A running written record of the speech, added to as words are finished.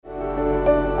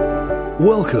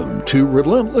Welcome to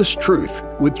Relentless Truth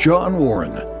with John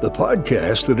Warren, the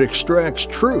podcast that extracts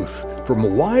truth from a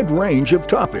wide range of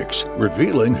topics,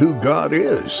 revealing who God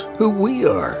is, who we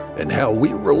are, and how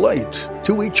we relate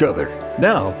to each other.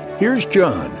 Now, here's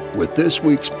John with this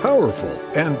week's powerful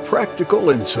and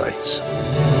practical insights.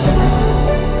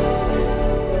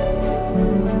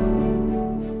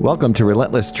 Welcome to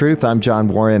Relentless Truth. I'm John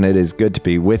Warren. It is good to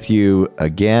be with you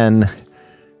again.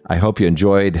 I hope you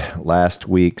enjoyed last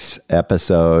week's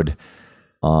episode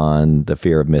on the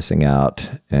fear of missing out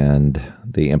and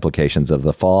the implications of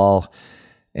the fall,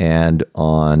 and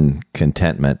on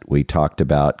contentment. We talked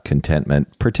about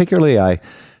contentment. Particularly, I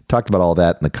talked about all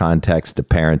that in the context of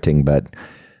parenting, but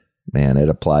man, it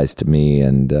applies to me,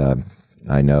 and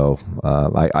I know,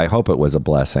 I hope it was a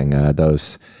blessing.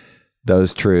 Those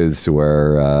truths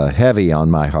were heavy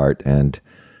on my heart, and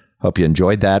hope you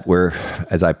enjoyed that.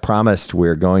 As I promised,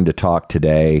 we're going to talk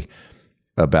today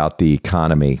about the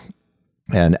economy.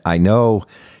 And I know,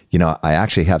 I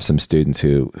actually have some students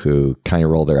who kind of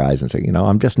roll their eyes and say,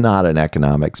 I'm just not an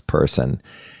economics person.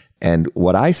 And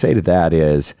what I say to that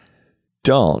is,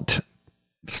 don't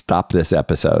stop this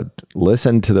episode.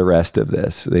 Listen to the rest of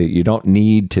this. You don't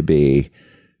need to be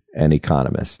an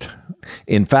economist.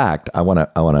 In fact, I want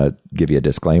to give you a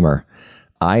disclaimer.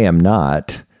 I am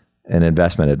not an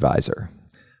investment advisor.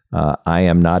 I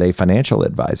am not a financial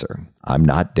advisor. I'm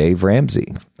not Dave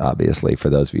Ramsey, obviously, for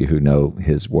those of you who know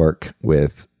his work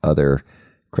with other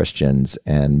Christians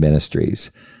and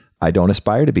ministries. I don't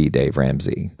aspire to be Dave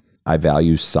Ramsey. I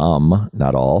value some,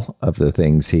 not all, of the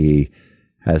things he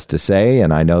has to say.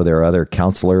 And I know there are other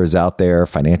counselors out there,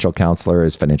 financial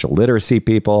counselors, financial literacy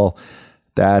people.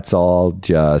 That's all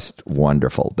just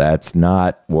wonderful. That's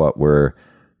not what we're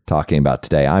talking about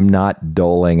today. I'm not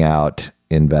doling out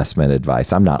investment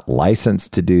advice. I'm not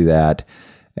licensed to do that.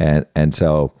 And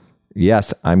so,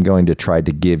 yes, I'm going to try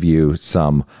to give you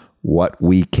some what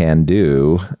we can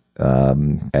do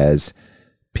as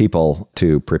people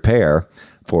to prepare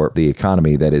for the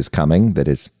economy that is coming, that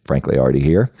is frankly already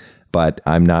here. But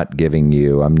I'm not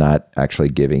actually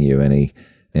giving you any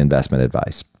investment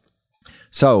advice.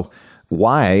 So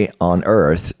why on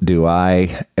earth do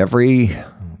I, every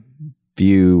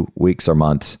few weeks or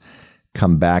months,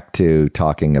 come back to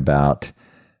talking about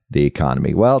the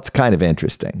economy? Well, it's kind of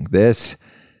interesting. This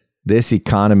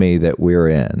economy that we're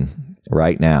in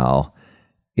right now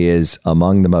is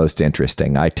among the most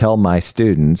interesting. I tell my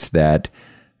students that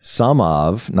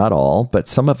not all, but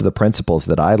some of the principles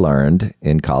that I learned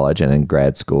in college and in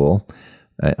grad school,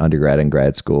 undergrad and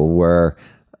grad school, were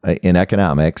in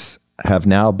economics, have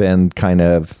now been kind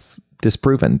of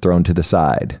disproven, thrown to the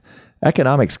side.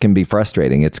 Economics can be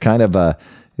frustrating. It's a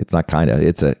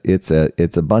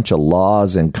bunch of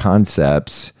laws and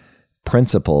concepts,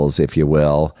 principles, if you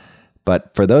will.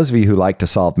 But for those of you who like to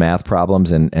solve math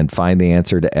problems and find the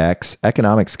answer to X,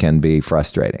 economics can be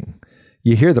frustrating.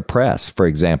 You hear the press, for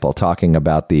example, talking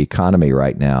about the economy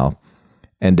right now,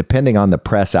 and depending on the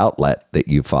press outlet that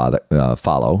you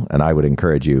follow, and I would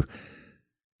encourage you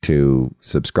to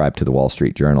subscribe to the Wall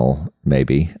Street Journal,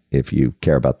 maybe, if you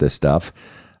care about this stuff.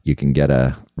 You can get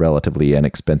a relatively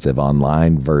inexpensive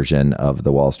online version of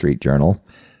the Wall Street Journal.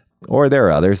 Or there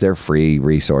are others. They're free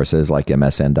resources, like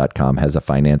MSN.com has a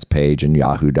finance page and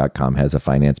Yahoo.com has a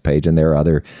finance page. And there are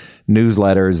other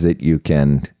newsletters that you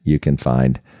can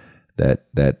find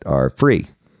that are free.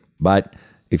 But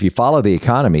if you follow the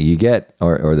economy, you get,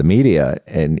 or the media,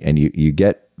 and you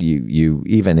get,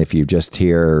 even if you just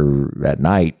hear at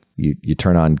night, you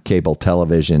turn on cable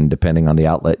television, depending on the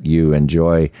outlet you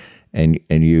enjoy, and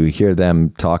you hear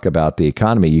them talk about the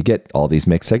economy, you get all these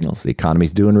mixed signals. The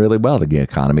economy's doing really well. The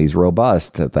economy's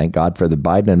robust. Thank God for the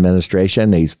Biden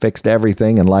administration. He's fixed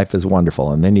everything and life is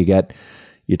wonderful. And then you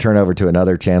turn over to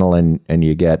another channel and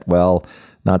you get, well,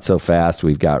 not so fast.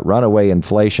 We've got runaway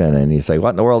inflation. And you say,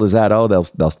 what in the world is that? Oh, they'll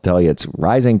tell you it's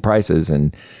rising prices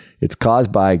and it's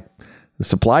caused by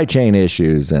supply chain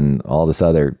issues and all this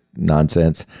other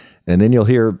nonsense. And then you'll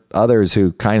hear others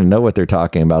who kind of know what they're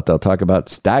talking about. They'll talk about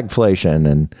stagflation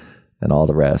and all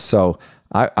the rest. So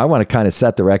I want to kind of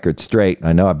set the record straight.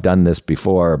 I know I've done this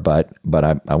before, but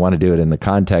I want to do it in the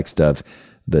context of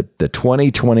the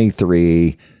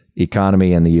 2023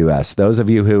 economy in the U.S. Those of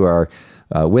you who are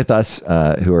with us,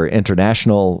 who are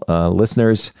international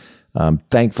listeners, I'm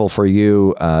thankful for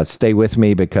you. Stay with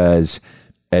me because,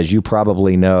 as you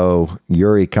probably know,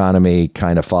 your economy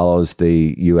kind of follows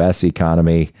the U.S.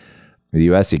 economy. The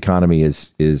U.S. economy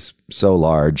is so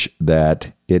large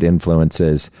that it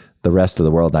influences the rest of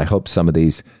the world. And I hope some of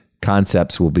these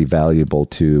concepts will be valuable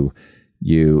to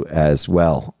you as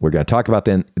well. We're going to talk about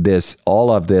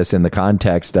all of this in the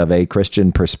context of a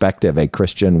Christian perspective, a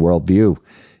Christian worldview,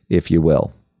 if you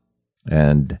will.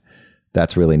 And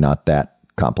that's really not that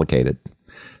complicated.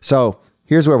 So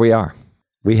here's where we are.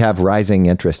 We have rising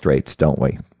interest rates, don't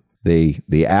we?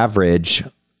 The average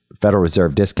Federal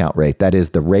Reserve discount rate, that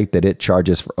is the rate that it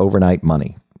charges for overnight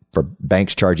money, for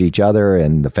banks charge each other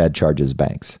and the Fed charges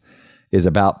banks, is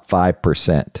about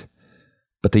 5%.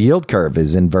 But the yield curve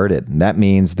is inverted. And that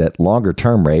means that longer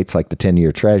term rates, like the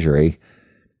 10-year Treasury,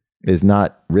 is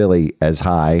not really as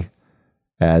high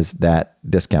as that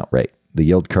discount rate. The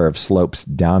yield curve slopes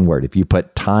downward. If you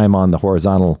put time on the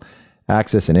horizontal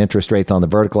axis and interest rates on the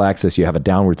vertical axis, you have a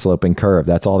downward sloping curve.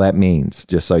 That's all that means.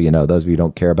 Just so you know, those of you who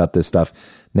don't care about this stuff,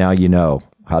 now you know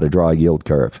how to draw a yield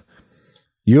curve.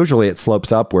 Usually it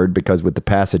slopes upward because with the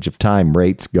passage of time,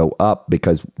 rates go up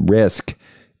because risk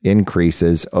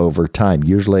increases over time.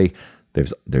 Usually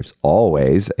there's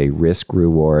always a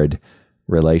risk-reward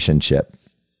relationship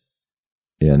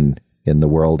in the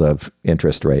world of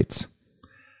interest rates.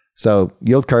 So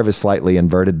yield curve is slightly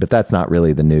inverted, but that's not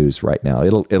really the news right now.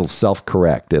 It'll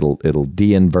self-correct. It'll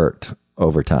de-invert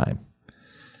over time.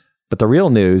 But the real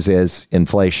news is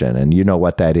inflation, and you know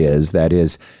what that is. That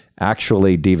is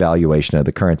actually devaluation of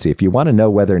the currency. If you want to know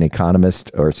whether an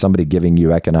economist or somebody giving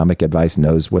you economic advice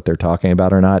knows what they're talking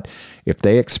about or not, if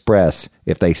they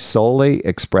solely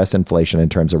express inflation in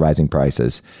terms of rising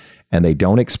prices, and they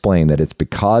don't explain that it's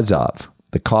because of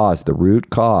the root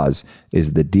cause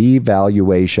is the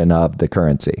devaluation of the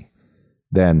currency,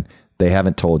 then they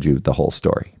haven't told you the whole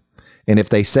story. And if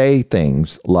they say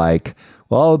things like,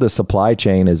 well, the supply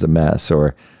chain is a mess,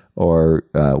 or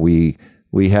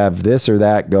we have this or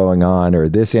that going on, or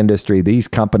this industry, these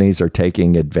companies are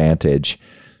taking advantage.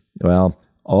 Well,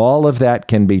 all of that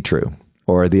can be true.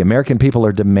 Or the American people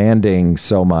are demanding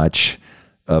so much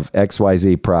of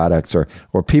XYZ products,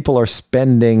 or people are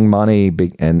spending money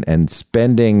and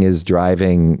spending is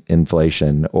driving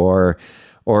inflation, or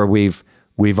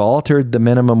we've altered the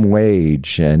minimum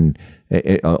wage, and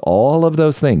all of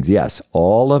those things. Yes,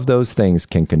 all of those things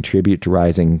can contribute to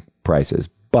rising prices,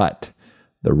 but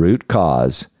the root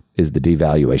cause is the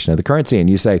devaluation of the currency. And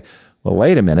you say, well,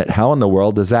 wait a minute, how in the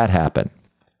world does that happen?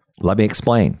 Let me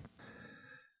explain.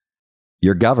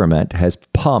 Your government has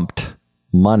pumped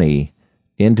money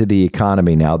into the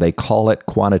economy now. They call it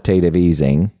quantitative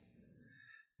easing.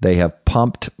 They have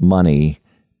pumped money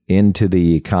into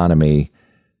the economy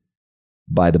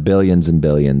by the billions and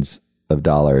billions of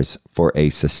dollars for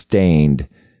a sustained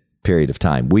period of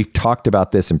time. We've talked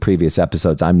about this in previous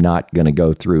episodes. I'm not going to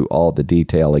go through all the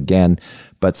detail again,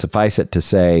 but suffice it to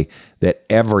say that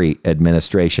every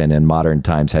administration in modern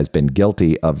times has been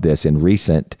guilty of this, in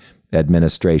recent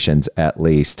administrations at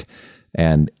least.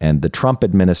 And the Trump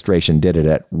administration did it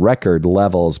at record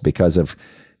levels because of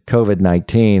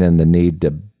COVID-19 and the need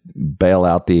to bail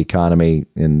out the economy,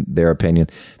 in their opinion.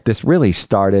 This really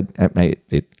started,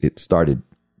 it started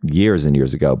years and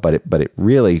years ago, but it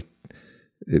really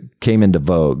came into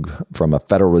vogue from a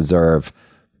Federal Reserve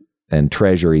and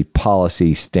Treasury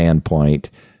policy standpoint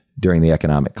during the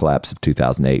economic collapse of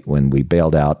 2008, when we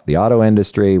bailed out the auto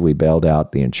industry, we bailed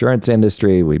out the insurance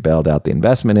industry, we bailed out the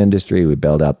investment industry, we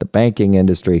bailed out the banking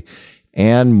industry,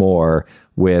 and more,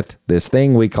 with this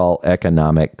thing we call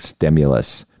economic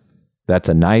stimulus. That's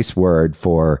a nice word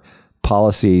for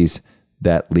policies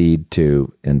that lead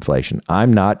to inflation.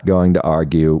 I'm not going to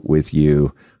argue with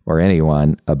you or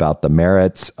anyone about the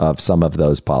merits of some of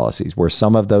those policies. Were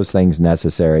some of those things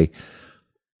necessary?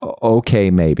 Okay,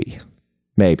 maybe.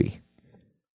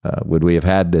 Would we have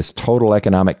had this total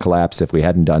economic collapse if we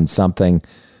hadn't done something?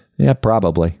 Yeah,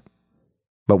 probably.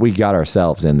 But we got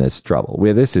ourselves in this trouble.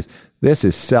 This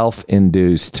is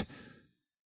self-induced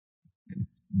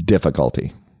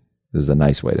difficulty. This is a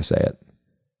nice way to say it.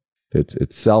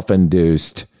 It's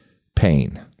self-induced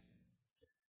pain.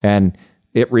 And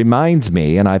it reminds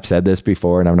me, and I've said this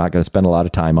before, and I'm not going to spend a lot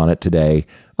of time on it today,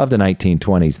 of the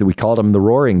 1920s. That we called them the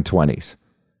Roaring 20s,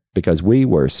 because we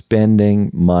were spending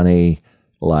money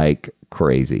like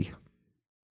crazy.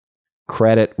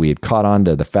 Credit, we had caught on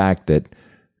to the fact that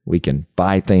we can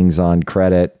buy things on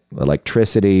credit.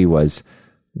 Electricity was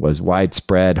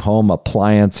widespread. Home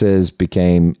appliances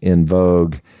became in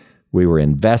vogue. We were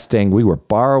investing. We were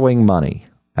borrowing money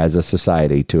as a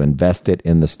society to invest it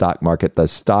in the stock market. The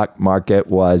stock market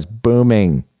was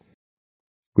booming.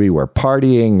 We were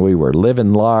partying. We were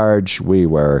living large. We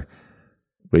were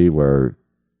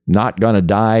not going to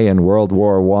die in World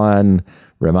War I.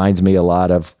 Reminds me a lot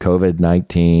of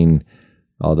COVID-19.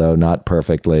 although not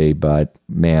perfectly. But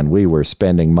man, we were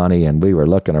spending money and we were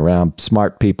looking around.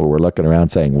 Smart people were looking around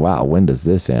saying, wow, when does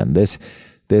this end? This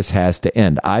has to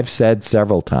end. I've said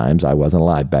several times, I wasn't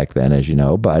alive back then, as you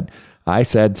know, but I've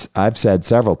said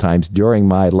several times during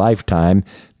my lifetime,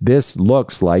 this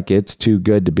looks like it's too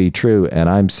good to be true, and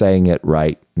I'm saying it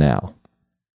right now.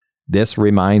 This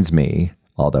reminds me,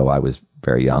 although I was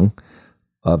very young,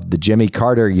 of the Jimmy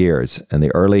Carter years and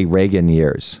the early Reagan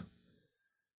years.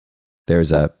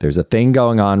 There's a thing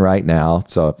going on right now.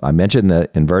 So I mentioned the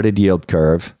inverted yield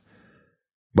curve.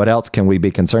 What else can we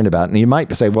be concerned about? And you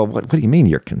might say, well, what do you mean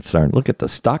you're concerned? Look at the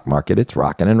stock market. It's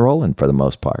rocking and rolling for the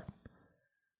most part.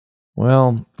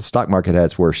 Well, the stock market had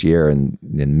its worst year in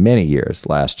many years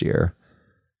last year,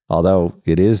 although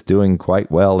it is doing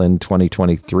quite well in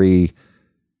 2023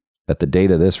 at the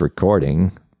date of this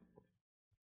recording.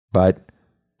 But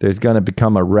there's going to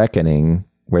become a reckoning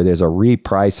where there's a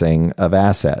repricing of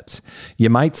assets. You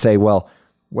might say, well,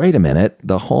 wait a minute,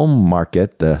 the home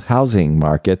market, the housing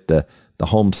market, the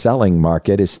home selling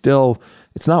market is still,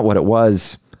 it's not what it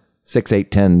was 6, 8,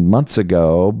 10 months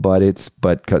ago,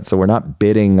 so we're not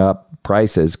bidding up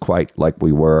prices quite like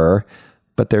we were,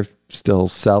 but they're still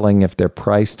selling if they're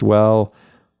priced well.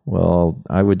 Well,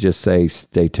 I would just say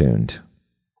stay tuned.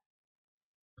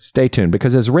 Stay tuned,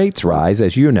 because as rates rise,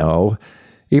 as you know,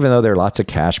 even though there are lots of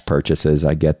cash purchases,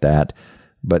 I get that,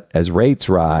 but as rates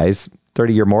rise,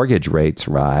 30-year mortgage rates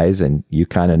rise, and you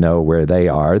kind of know where they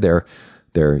are.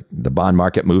 The bond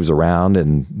market moves around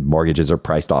and mortgages are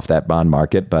priced off that bond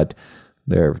market, but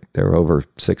they're over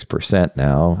 6%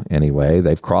 now anyway.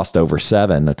 They've crossed over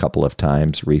 7 a couple of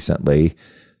times recently.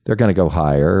 They're going to go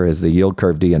higher. As the yield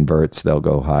curve de-inverts, they'll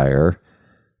go higher.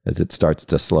 As it starts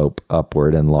to slope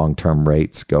upward and long-term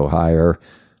rates go higher,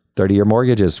 30-year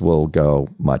mortgages will go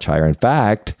much higher. In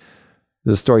fact,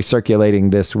 there's a story circulating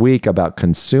this week about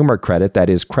consumer credit, that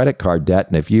is credit card debt.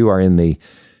 And if you are in the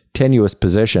tenuous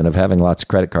position of having lots of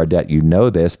credit card debt, you know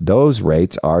this. Those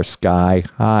rates are sky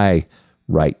high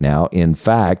right now. In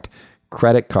fact,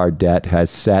 credit card debt has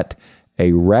set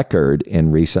a record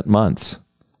in recent months.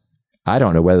 I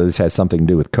don't know whether this has something to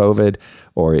do with COVID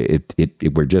or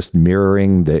we're just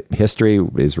mirroring the history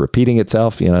is repeating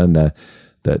itself, and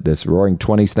this Roaring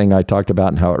Twenties thing I talked about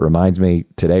and how it reminds me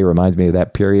of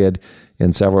that period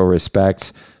in several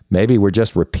respects. Maybe we're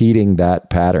just repeating that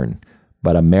pattern.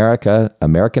 But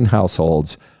American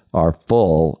households are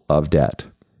full of debt.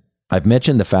 I've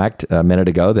mentioned the fact a minute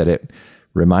ago that it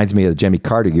reminds me of the Jimmy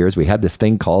Carter years. We had this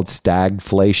thing called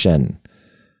stagflation.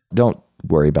 Don't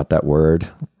worry about that word.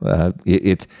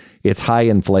 It's high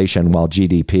inflation while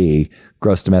GDP,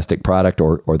 gross domestic product,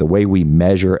 or the way we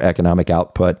measure economic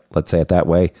output, let's say it that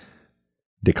way,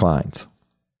 declines.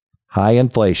 High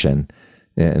inflation.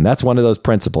 And that's one of those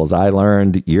principles I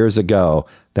learned years ago.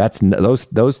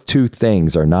 Those two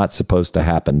things are not supposed to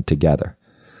happen together.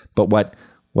 But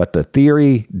what the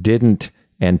theory didn't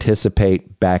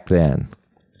anticipate back then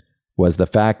was the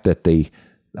fact that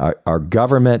our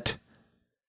government,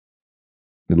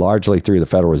 largely through the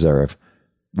Federal Reserve,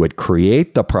 would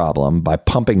create the problem by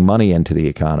pumping money into the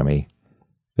economy.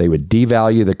 They would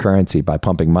devalue the currency by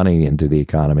pumping money into the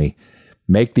economy,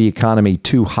 make the economy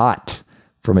too hot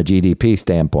from a GDP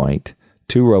standpoint,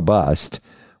 too robust,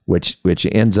 which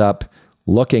ends up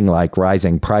looking like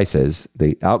rising prices.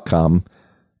 The outcome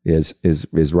is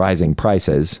rising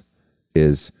prices,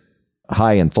 is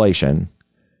high inflation.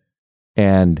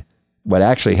 And what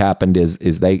actually happened is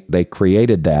they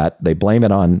created that. They blame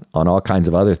it on all kinds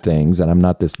of other things. And I'm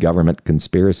not this government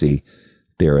conspiracy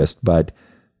theorist, but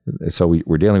so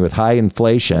we're dealing with high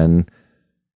inflation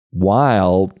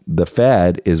while the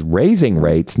Fed is raising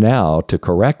rates now to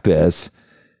correct this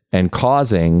and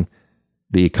causing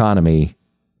the economy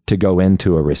to go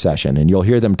into a recession. And you'll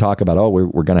hear them talk about,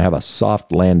 we're going to have a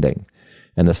soft landing.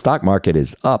 And the stock market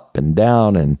is up and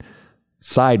down and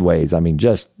sideways. I mean,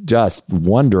 just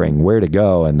wondering where to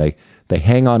go. And they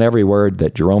hang on every word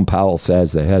that Jerome Powell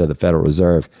says, the head of the Federal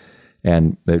Reserve.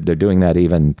 And they're doing that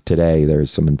even today.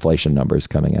 There's some inflation numbers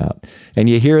coming out. And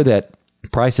you hear that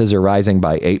prices are rising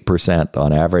by 8%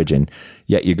 on average, and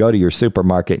yet you go to your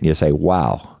supermarket and you say,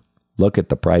 wow, look at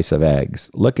the price of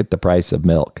eggs. Look at the price of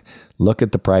milk. Look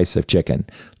at the price of chicken.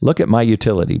 Look at my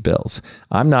utility bills.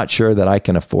 I'm not sure that I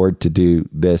can afford to do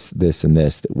this, and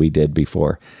this that we did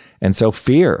before. And so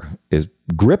fear is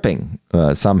gripping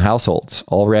some households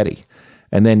already.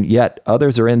 And then yet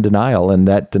others are in denial, and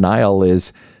that denial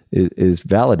is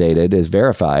validated, is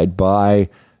verified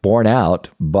borne out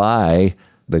by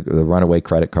the runaway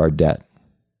credit card debt.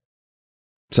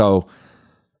 So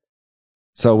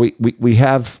we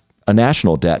have a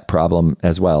national debt problem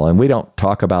as well. And we don't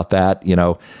talk about that.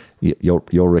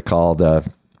 You'll recall the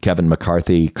Kevin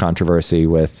McCarthy controversy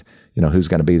with, who's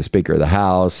going to be the Speaker of the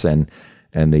House, and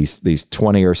these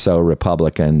 20 or so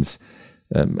Republicans.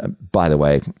 By the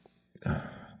way,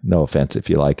 no offense if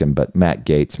you like him, but Matt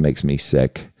Gaetz makes me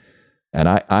sick. And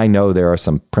I know there are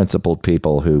some principled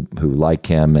people who like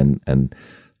him and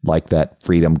like that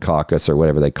Freedom Caucus or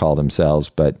whatever they call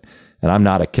themselves. And I'm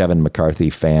not a Kevin McCarthy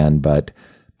fan, but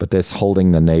this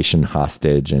holding the nation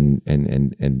hostage and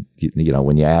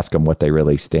when you ask them what they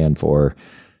really stand for,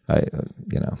 I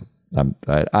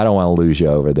don't want to lose you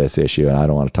over this issue, and I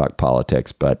don't want to talk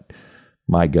politics, but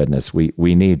my goodness, we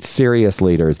need serious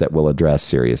leaders that will address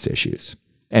serious issues.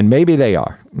 And maybe they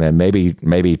are, and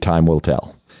maybe time will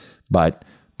tell. But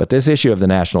this issue of the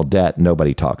national debt,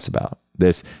 nobody talks about.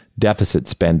 This deficit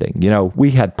spending.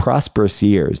 We had prosperous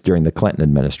years during the Clinton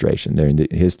administration, during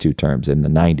his 2 terms in the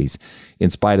 90s. In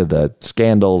spite of the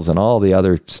scandals and all the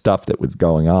other stuff that was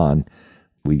going on,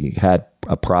 we had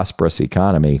a prosperous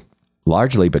economy,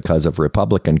 largely because of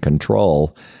Republican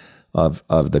control of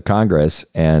the Congress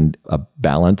and a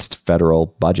balanced federal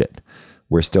budget.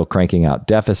 We're still cranking out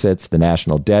deficits. The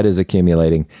national debt is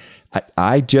accumulating.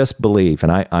 I just believe,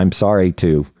 and I'm sorry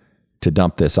to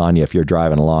dump this on you if you're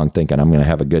driving along thinking I'm going to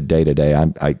have a good day today.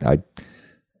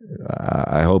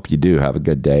 I hope you do have a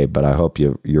good day, but I hope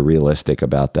you're realistic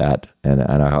about that. And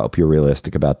I hope you're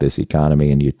realistic about this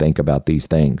economy and you think about these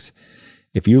things.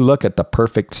 If you look at the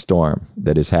perfect storm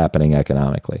that is happening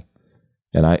economically,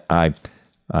 and I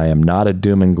am not a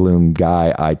doom and gloom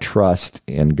guy. I trust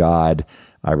in God.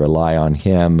 I rely on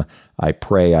him. I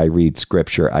pray. I read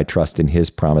scripture. I trust in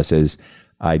his promises.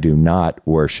 I do not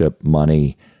worship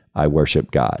money. I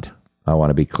worship God. I want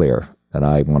to be clear, and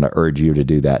I want to urge you to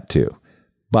do that too.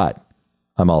 But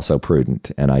I'm also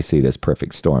prudent, and I see this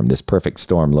perfect storm. This perfect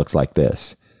storm looks like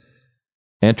this.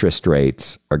 Interest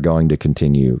rates are going to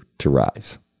continue to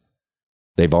rise.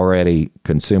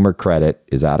 Consumer credit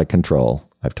is out of control.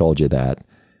 I've told you that.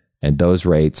 And those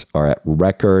rates are at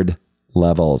record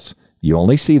levels. You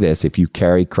only see this if you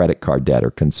carry credit card debt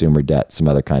or consumer debt, some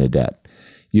other kind of debt.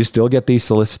 You still get these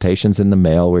solicitations in the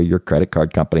mail where your credit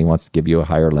card company wants to give you a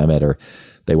higher limit, or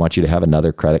they want you to have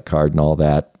another credit card and all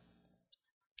that.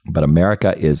 But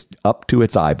America is up to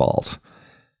its eyeballs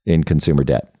in consumer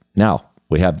debt. Now,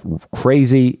 we have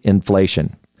crazy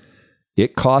inflation.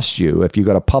 It costs you, if you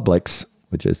go to Publix,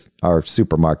 which is our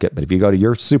supermarket, but if you go to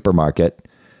your supermarket,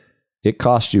 it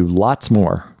costs you lots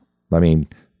more. I mean,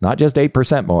 not just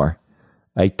 8% more,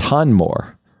 a ton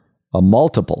more, a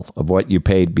multiple of what you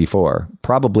paid before,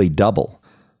 probably double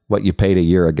what you paid a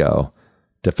year ago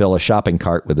to fill a shopping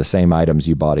cart with the same items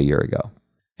you bought a year ago.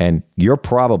 And you're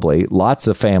probably, lots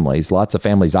of families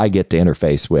I get to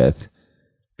interface with,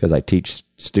 because I teach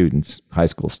students, high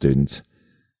school students,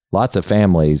 lots of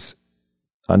families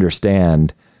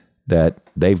understand that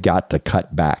they've got to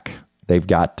cut back. They've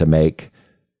got to make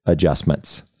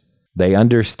adjustments. They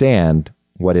understand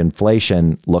what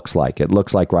inflation looks like. It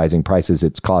looks like rising prices.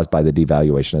 It's caused by the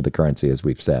devaluation of the currency, as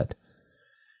we've said.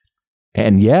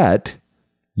 And yet,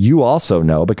 you also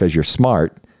know, because you're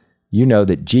smart, you know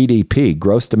that GDP,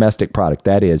 gross domestic product,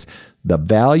 that is the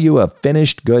value of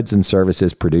finished goods and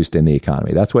services produced in the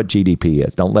economy. That's what GDP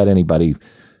is. Don't let anybody,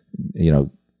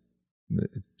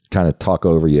 kind of talk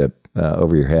over you,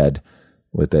 over your head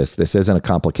with this. This isn't a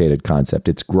complicated concept.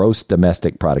 It's gross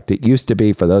domestic product. It used to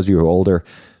be, for those of you who are older,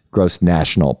 gross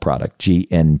national product,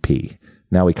 GNP.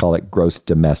 Now we call it gross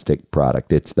domestic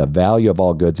product. It's the value of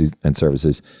all goods and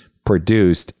services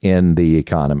produced in the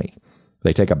economy.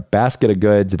 They take a basket of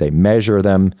goods, they measure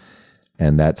them,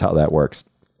 and that's how that works.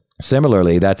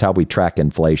 Similarly, that's how we track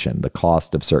inflation, the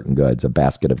cost of certain goods, a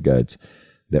basket of goods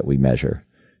that we measure.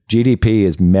 GDP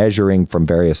is measuring from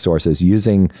various sources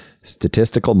using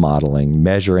statistical modeling,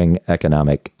 measuring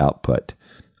economic output.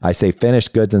 I say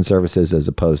finished goods and services as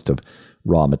opposed to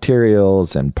raw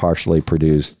materials and partially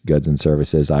produced goods and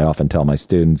services. I often tell my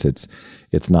students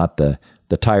it's not the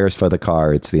tires for the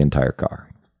car, it's the entire car.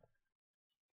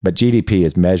 But GDP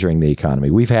is measuring the economy.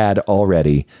 We've had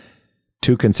already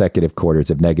 2 consecutive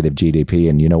quarters of negative GDP,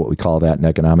 and you know what we call that in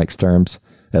economics terms,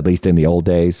 at least in the old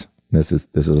days. This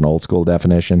is an old school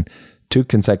definition. 2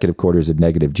 consecutive quarters of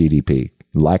negative GDP,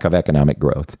 lack of economic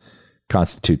growth,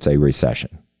 constitutes a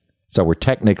recession. So we're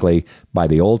technically, by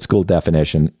the old school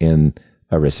definition, in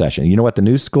a recession. You know what the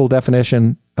new school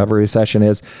definition of a recession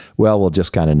is? Well, we'll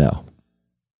just kind of know.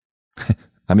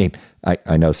 I mean,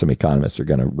 I know some economists are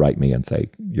going to write me and say,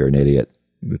 you're an idiot.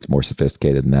 It's more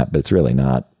sophisticated than that, but it's really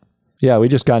not. Yeah, we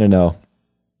just kind of know.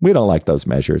 We don't like those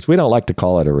measures. We don't like to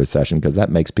call it a recession because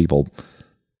that makes people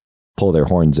pull their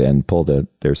horns in, pull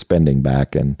their spending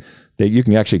back, and that you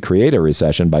can actually create a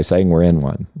recession by saying we're in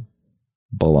one.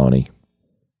 Baloney.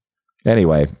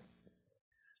 Anyway,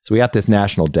 so we got this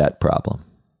national debt problem.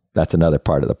 That's another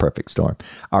part of the perfect storm.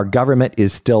 Our government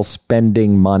is still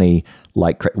spending money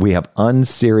like we have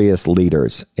unserious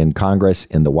leaders in Congress,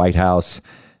 in the White House,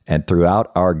 and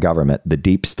throughout our government, the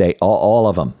deep state, all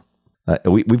of them.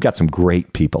 We've got some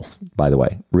great people, by the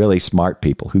way, really smart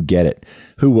people who get it,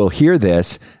 who will hear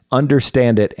this,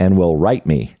 understand it, and will write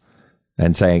me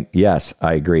and saying, yes,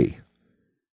 I agree.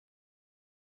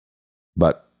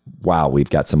 But wow, we've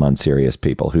got some unserious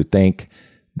people who think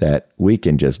that we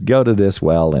can just go to this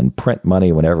well and print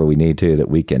money whenever we need to, that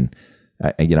we can,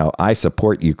 I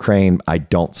support Ukraine. I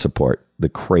don't support the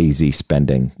crazy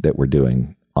spending that we're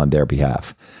doing on their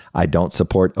behalf. I don't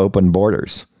support open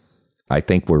borders. I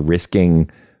think we're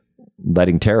risking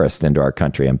letting terrorists into our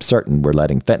country. I'm certain we're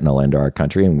letting fentanyl into our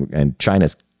country, and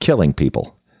China's killing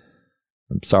people.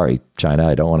 I'm sorry, China,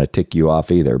 I don't want to tick you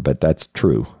off either, but that's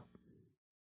true.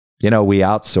 We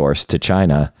outsource to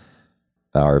China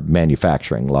our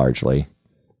manufacturing largely,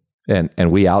 and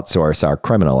we outsource our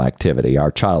criminal activity,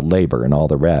 our child labor, and all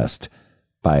the rest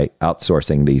by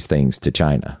outsourcing these things to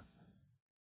China.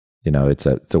 It's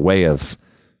a way of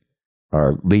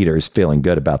our leaders feeling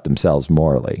good about themselves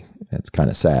morally. It's kind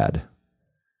of sad.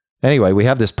 Anyway, we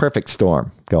have this perfect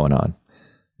storm going on.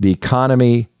 The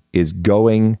economy is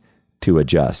going to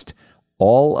adjust.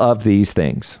 All of these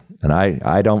things, and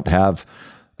I don't have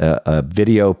a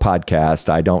video podcast.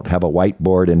 I don't have a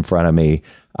whiteboard in front of me.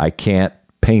 I can't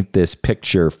paint this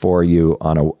picture for you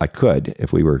I could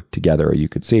if we were together or you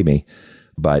could see me,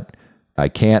 but I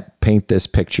can't paint this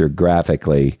picture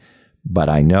graphically. But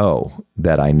I know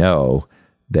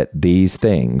that these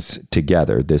things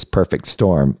together, this perfect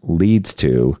storm, leads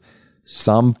to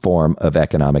some form of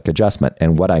economic adjustment.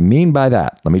 And what I mean by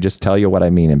that, let me just tell you what I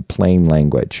mean in plain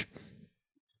language.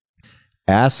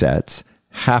 Assets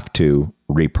have to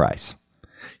reprice.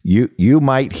 You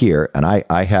might hear, and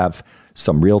I have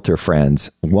some realtor friends,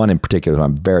 one in particular who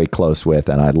I'm very close with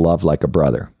and I love like a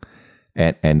brother.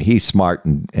 And he's smart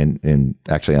and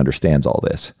actually understands all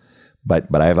this.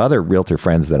 But I have other realtor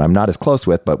friends that I'm not as close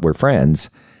with, but we're friends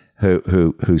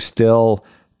who still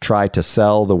try to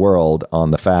sell the world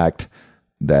on the fact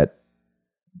that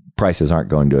prices aren't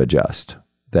going to adjust,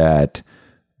 that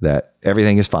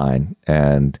everything is fine.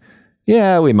 And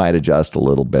yeah, we might adjust a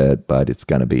little bit, but it's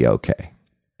going to be okay.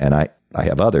 And I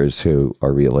have others who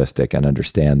are realistic and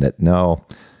understand that no,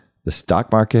 the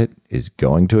stock market is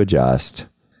going to adjust,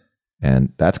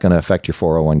 and that's going to affect your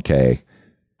 401k.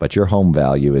 But your home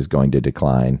value is going to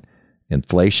decline.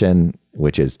 Inflation,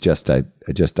 which is just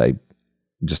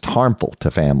harmful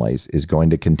to families, is going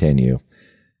to continue,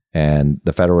 and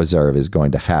the Federal Reserve is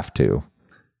going to have to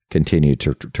continue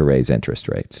to raise interest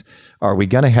rates. Are we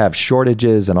going to have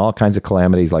shortages and all kinds of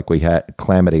calamities like we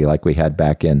had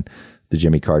back in the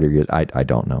Jimmy Carter years? I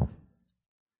don't know.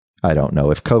 I don't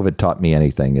know. If COVID taught me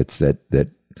anything, it's that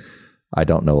I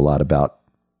don't know a lot about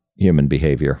human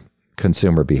behavior.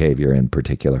 Consumer behavior in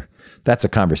particular. That's a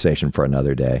conversation for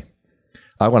another day.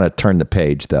 I want to turn the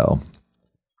page, though,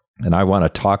 and I want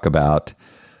to talk about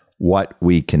what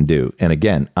we can do. And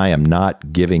again, I am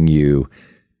not giving you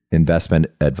investment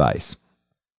advice.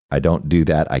 I don't do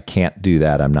that. I can't do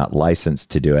that. I'm not licensed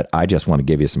to do it. I just want to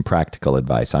give you some practical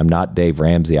advice. I'm not Dave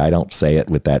Ramsey. I don't say it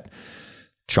with that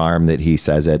charm that he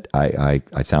says it. I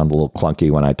sound a little clunky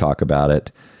when I talk about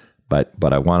it, but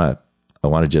I want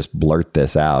to just blurt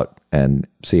this out and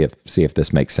see if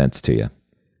this makes sense to you.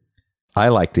 I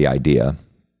like the idea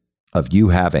of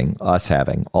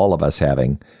all of us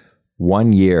having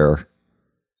 1 year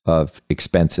of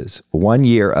expenses, 1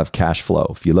 year of cash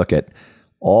flow. If you look at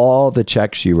all the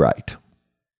checks you write,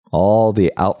 all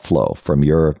the outflow from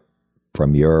your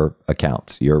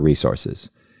accounts, your resources,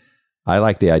 I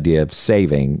like the idea of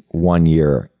saving 1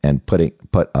 year and put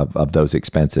of those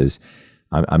expenses.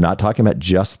 I'm not talking about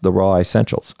just the raw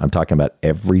essentials. I'm talking about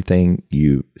everything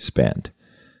you spend.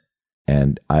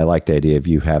 And I like the idea of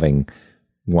you having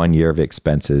 1 year of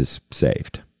expenses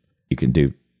saved. You can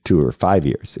do 2 or 5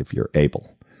 years if you're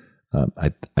able.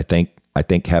 I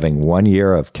think having 1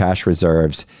 year of cash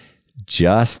reserves,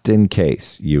 just in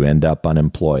case you end up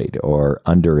unemployed or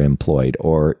underemployed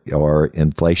or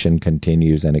inflation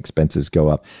continues and expenses go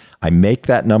up. I make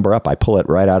that number up. I pull it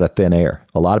right out of thin air.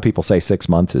 A lot of people say 6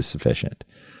 months is sufficient.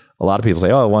 A lot of people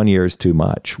say, 1 year is too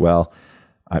much. Well,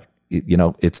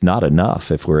 it's not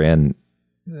enough if we're in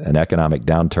an economic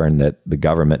downturn that the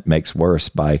government makes worse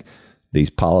by these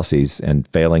policies and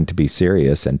failing to be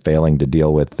serious and failing to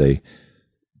deal with the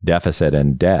deficit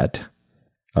and debt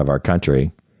of our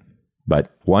country.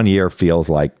 But 1 year feels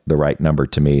like the right number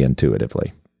to me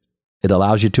intuitively. It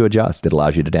allows you to adjust. It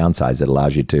allows you to downsize. It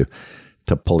allows you to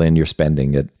to pull in your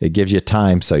spending. It gives you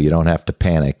time so you don't have to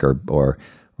panic or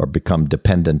become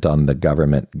dependent on the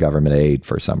government aid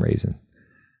for some reason.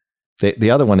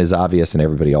 The other one is obvious, and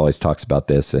everybody always talks about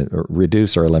this: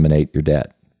 reduce or eliminate your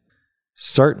debt.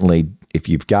 Certainly, if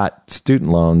you've got student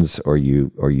loans, or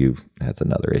you that's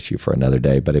another issue for another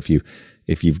day. But if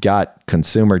you've got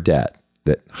consumer debt,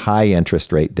 that high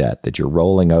interest rate debt that you're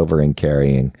rolling over and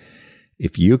carrying,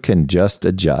 if you can just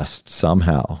adjust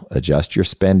your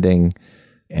spending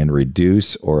and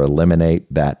reduce or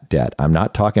eliminate that debt. I'm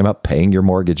not talking about paying your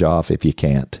mortgage off if you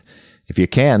can't. If you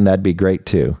can, that'd be great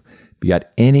too. If you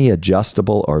got any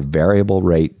adjustable or variable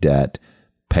rate debt,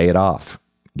 pay it off.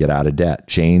 Get out of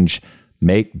debt.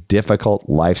 Make difficult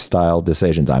lifestyle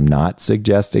decisions. I'm not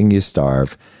suggesting you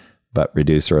starve, but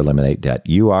reduce or eliminate debt.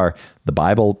 The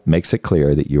Bible makes it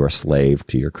clear that you are a slave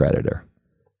to your creditor.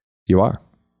 You are.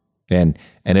 And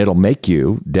it'll make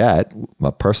you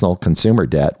personal consumer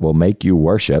debt will make you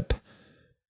worship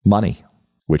money,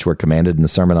 which we're commanded in the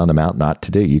Sermon on the Mount not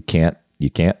to do. You can't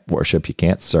worship, you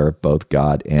can't serve both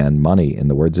God and money, in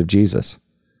the words of Jesus.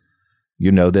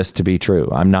 You know this to be true.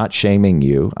 I'm not shaming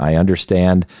you. I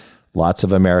understand lots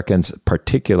of Americans,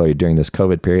 particularly during this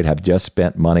COVID period, have just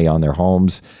spent money on their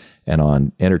homes and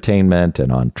on entertainment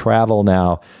and on travel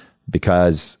now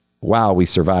because, wow, we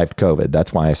survived COVID.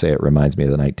 That's why I say it reminds me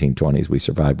of the 1920s. We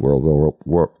survived World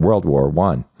War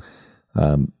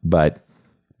I.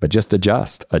 But just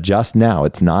adjust. Adjust now.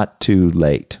 It's not too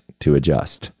late to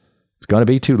adjust. It's going to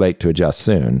be too late to adjust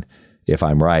soon if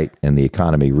I'm right and the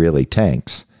economy really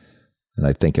tanks. And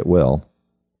I think it will.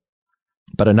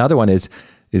 But another one is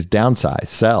downsize,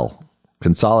 sell,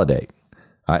 consolidate.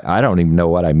 I don't even know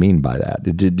what I mean by that.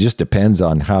 It just depends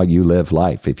on how you live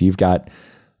life. If you've got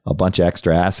a bunch of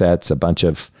extra assets, a bunch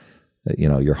of,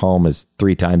 your home is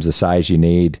 3 times the size you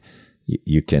need,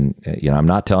 you can, I'm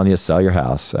not telling you to sell your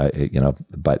house,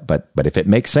 but if it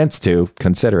makes sense to,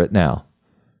 consider it now,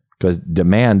 because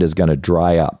demand is going to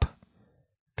dry up.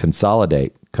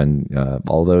 Consolidate,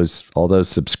 all those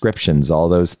subscriptions, all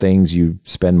those things you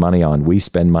spend money on, we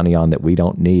spend money on that we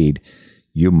don't need.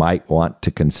 You might want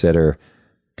to consider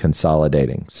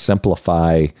consolidating.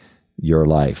 Simplify your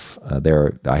life.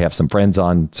 I have some friends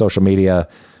on social media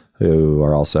who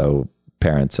are also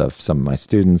parents of some of my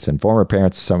students and former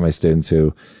parents of some of my students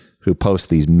who post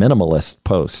these minimalist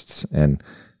posts. And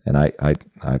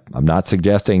I'm not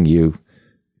suggesting you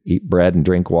eat bread and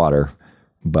drink water,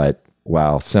 but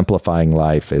wow, simplifying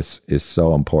life is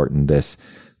so important.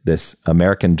 This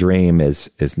American dream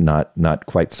is not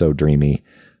quite so dreamy.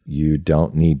 You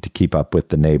don't need to keep up with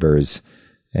the neighbors,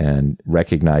 and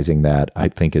recognizing that, I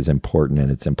think, is important,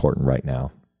 and it's important right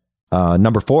now.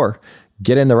 Number 4,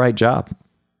 get in the right job.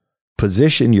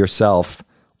 Position yourself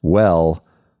well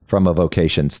from a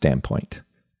vocation standpoint.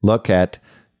 Look at,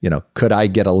 could I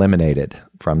get eliminated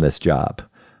from this job?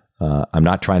 I'm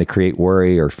not trying to create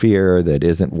worry or fear that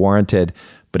isn't warranted,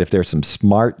 but if there's some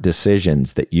smart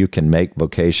decisions that you can make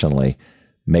vocationally,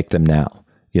 make them now.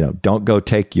 Don't go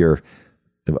take your,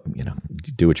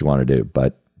 do what you want to do,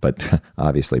 but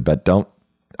obviously, but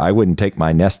I wouldn't take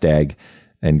my nest egg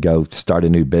and go start a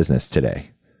new business today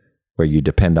where you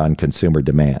depend on consumer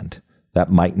demand.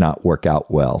 That might not work out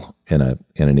well in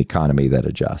an economy that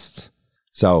adjusts.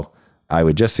 So I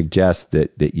would just suggest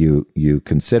that you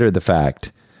consider the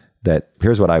fact that,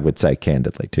 here's what I would say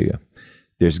candidly to you.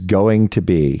 There's going to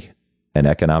be an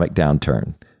economic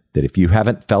downturn that if you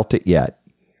haven't felt it yet,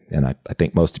 and I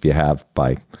think most of you have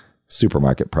by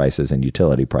supermarket prices and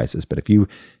utility prices, but if you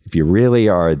really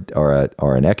are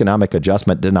an economic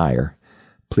adjustment denier,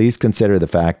 please consider the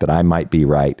fact that I might be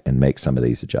right and make some of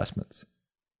these adjustments.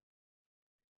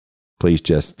 Please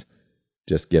just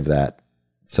give that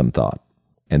some thought.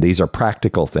 And these are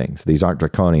practical things. These aren't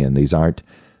draconian. These aren't,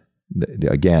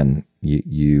 again,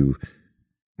 you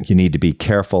need to be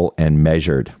careful and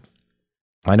measured.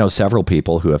 I know several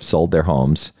people who have sold their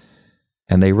homes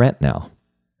and they rent now,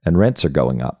 and rents are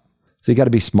going up. So you got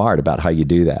to be smart about how you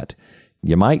do that.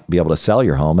 You might be able to sell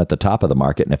your home at the top of the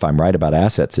market. And if I'm right about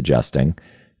assets adjusting,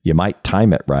 you might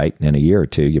time it right. In a year or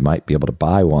two, you might be able to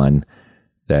buy one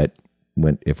that,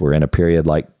 if we're in a period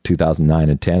like 2009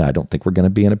 and 10, I don't think we're going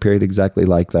to be in a period exactly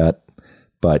like that.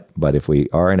 But if we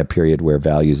are in a period where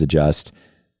values adjust,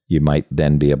 you might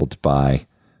then be able to buy,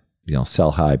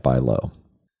 sell high, buy low.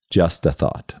 Just a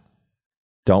thought.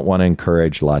 Don't want to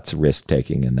encourage lots of risk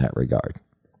taking in that regard.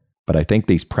 But I think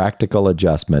these practical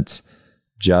adjustments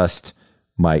just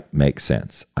might make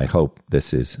sense. I hope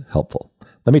this is helpful.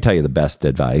 Let me tell you the best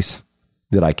advice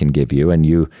that I can give you. And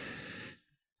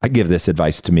I give this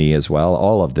advice to me as well.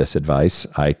 All of this advice,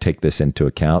 I take this into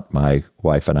account. My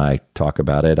wife and I talk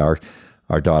about it. Our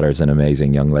Our daughter is an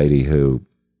amazing young lady who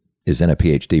is in a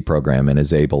PhD program and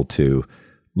is able to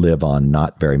live on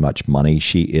not very much money.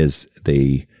 She is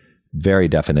the very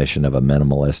definition of a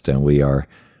minimalist, and we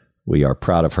are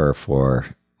proud of her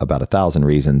for about 1,000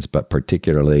 reasons, but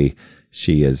particularly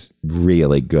she is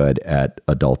really good at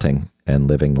adulting and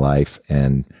living life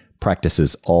and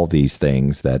practices all these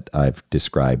things that I've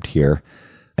described here.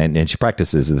 And she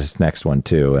practices this next one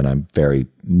too. And I'm very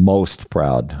most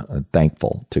proud and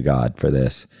thankful to God for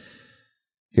this.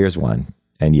 Here's one,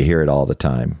 and you hear it all the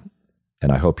time.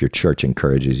 And I hope your church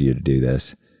encourages you to do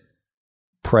this.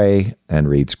 Pray and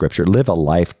read scripture. Live a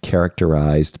life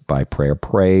characterized by prayer.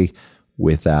 Pray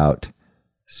without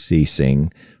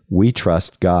ceasing. We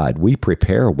trust God. We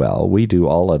prepare well. We do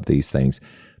all of these things.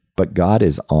 But God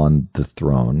is on the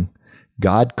throne.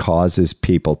 God causes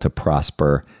people to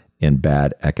prosper in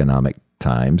bad economic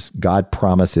times. God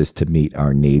promises to meet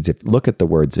our needs. Look at the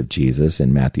words of Jesus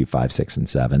in Matthew 5, 6, and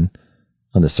 7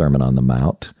 on the Sermon on the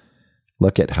Mount.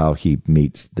 Look at how he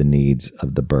meets the needs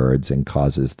of the birds and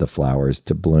causes the flowers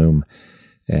to bloom.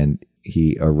 And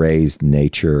he arrays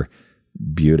nature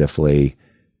beautifully.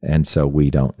 And so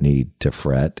we don't need to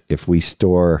fret. If we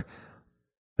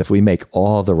make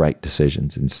all the right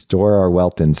decisions and store our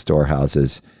wealth in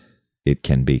storehouses, it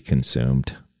can be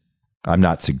consumed. I'm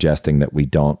not suggesting that we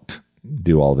don't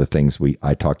do all the things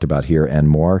I talked about here and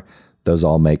more. Those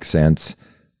all make sense.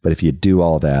 But if you do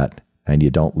all that and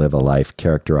you don't live a life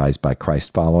characterized by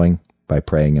Christ following, by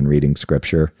praying and reading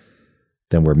scripture,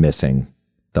 then we're missing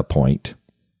the point.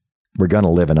 We're going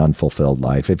to live an unfulfilled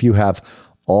life. If you have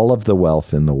all of the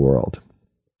wealth in the world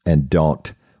and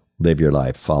don't live your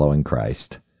life following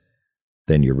Christ,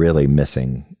 then you're really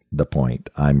missing the point.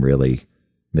 I'm really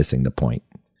missing the point.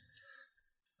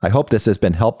 I hope this has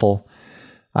been helpful.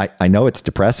 I know it's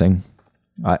depressing,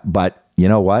 but you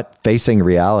know what? Facing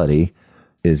reality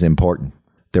is important.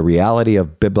 The reality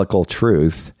of biblical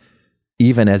truth,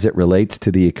 even as it relates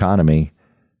to the economy,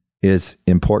 is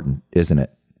important, isn't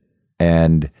it?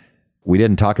 And we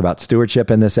didn't talk about stewardship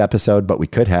in this episode, but we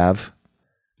could have.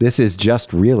 This is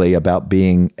just really about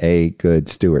being a good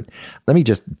steward. Let me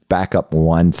just back up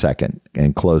 1 second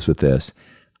and close with this.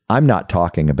 I'm not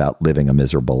talking about living a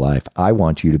miserable life. I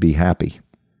want you to be happy.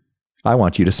 I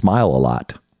want you to smile a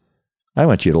lot. I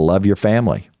want you to love your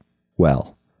family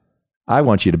well. I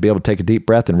want you to be able to take a deep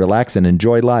breath and relax and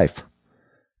enjoy life.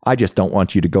 I just don't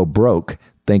want you to go broke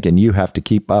thinking you have to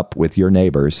keep up with your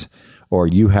neighbors, or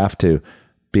you have to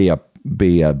be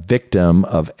a victim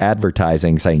of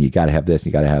advertising saying you got to have this,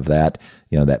 you got to have that,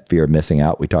 that fear of missing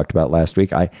out we talked about last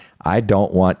week. I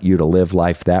don't want you to live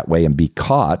life that way and be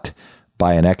caught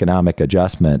by an economic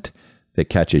adjustment that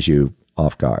catches you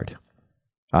off guard.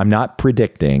 I'm not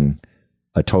predicting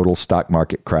a total stock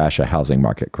market crash, a housing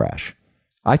market crash.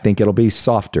 I think it'll be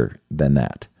softer than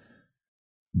that.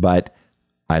 But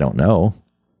I don't know.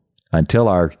 Until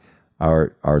our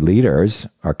leaders,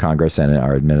 our Congress and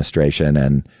our administration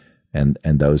and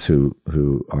those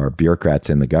who are bureaucrats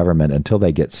in the government, until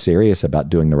they get serious about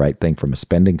doing the right thing from a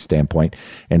spending standpoint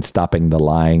and stopping the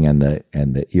lying and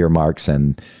the earmarks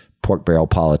and pork barrel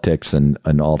politics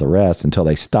and all the rest, until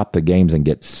they stop the games and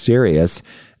get serious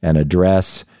and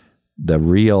address the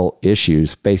real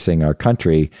issues facing our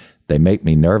country, they make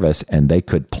me nervous, and they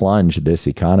could plunge this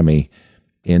economy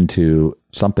into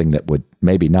something that would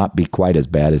maybe not be quite as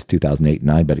bad as 2008 and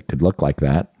 2009, but it could look like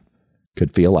that,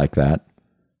 could feel like that.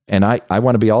 And I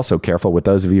want to be also careful with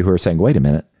those of you who are saying, wait a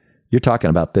minute, you're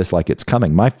talking about this like it's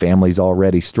coming. My family's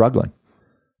already struggling.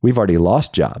 We've already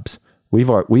lost jobs. We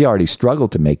already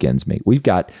struggled to make ends meet. We've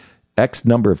got X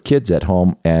number of kids at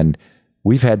home, and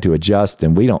we've had to adjust,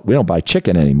 and we don't buy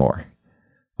chicken anymore.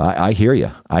 I hear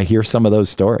you. I hear some of those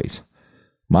stories.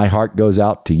 My heart goes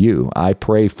out to you. I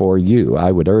pray for you.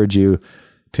 I would urge you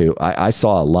to. I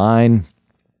saw a line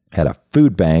at a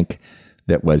food bank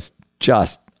that was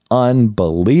just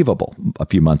unbelievable a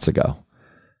few months ago.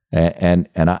 And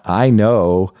I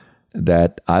know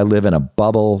that I live in a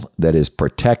bubble that is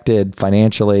protected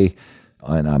financially,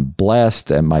 and I'm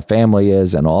blessed, and my family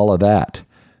is, and all of that.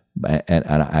 And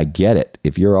I get it.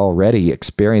 If you're already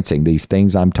experiencing these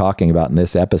things I'm talking about in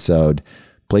this episode,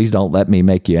 please don't let me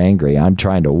make you angry. I'm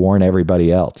trying to warn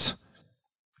everybody else.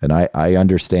 And I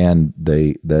understand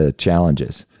the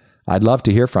challenges. I'd love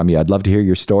to hear from you. I'd love to hear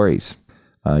your stories.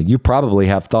 You probably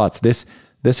have thoughts. This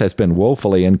has been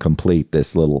woefully incomplete,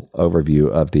 this little overview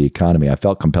of the economy. I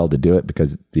felt compelled to do it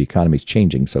because the economy is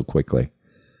changing so quickly.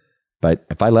 But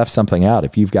if I left something out,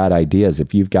 if you've got ideas,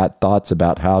 if you've got thoughts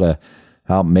about how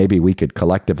maybe we could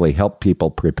collectively help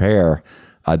people prepare,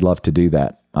 I'd love to do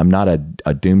that. I'm not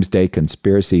a doomsday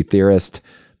conspiracy theorist,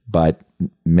 but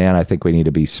man, I think we need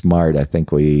to be smart. I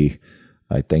think we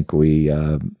need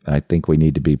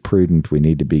to be prudent. We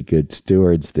need to be good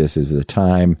stewards. This is the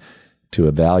time to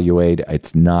evaluate.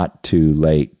 It's not too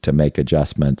late to make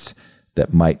adjustments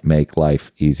that might make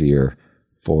life easier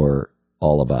for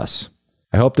all of us.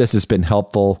 I hope this has been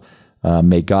helpful.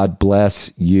 May God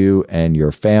bless you and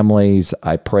your families.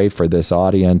 I pray for this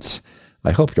audience.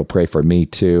 I hope you'll pray for me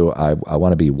too. I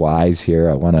want to be wise here.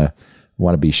 I want to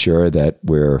be sure that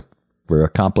we're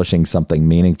accomplishing something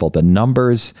meaningful. The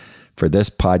numbers for this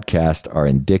podcast are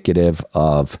indicative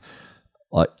of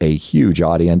a huge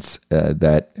audience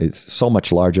that is so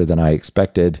much larger than I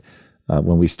expected.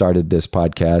 When we started this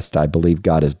podcast, I believe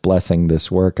God is blessing this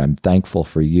work. I'm thankful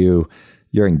for you.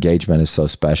 Your engagement is so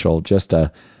special. Just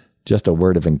a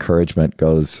word of encouragement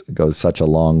goes such a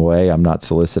long way. I'm not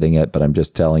soliciting it, but I'm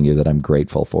just telling you that I'm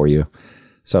grateful for you.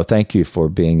 So thank you for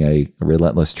being a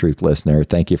Relentless Truth listener.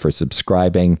 Thank you for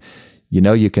subscribing. You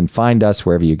know you can find us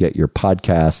wherever you get your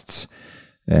podcasts,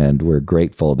 and we're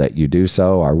grateful that you do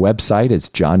so. Our website is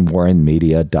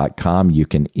johnwarrenmedia.com. You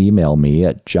can email me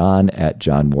at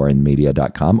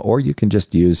john@johnwarrenmedia.com, or you can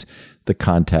just use the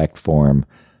contact form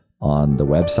on the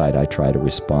website. I try to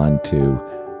respond to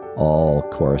all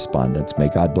correspondence. May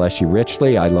God bless you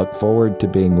richly. I look forward to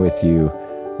being with you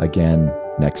again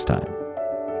next time.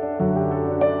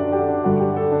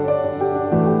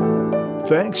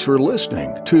 Thanks for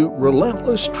listening to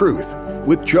Relentless Truth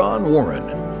with John Warren.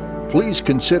 Please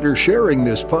consider sharing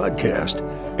this podcast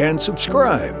and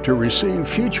subscribe to receive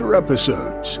future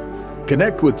episodes.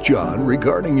 Connect with John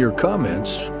regarding your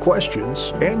comments,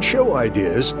 questions, and show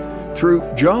ideas through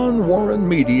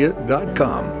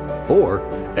johnwarrenmedia.com or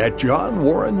at John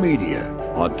Warren Media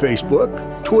on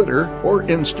Facebook, Twitter, or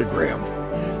Instagram.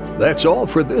 That's all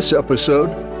for this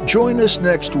episode. Join us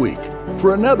next week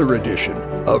for another edition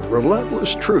of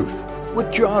Relentless Truth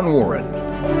with John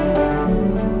Warren.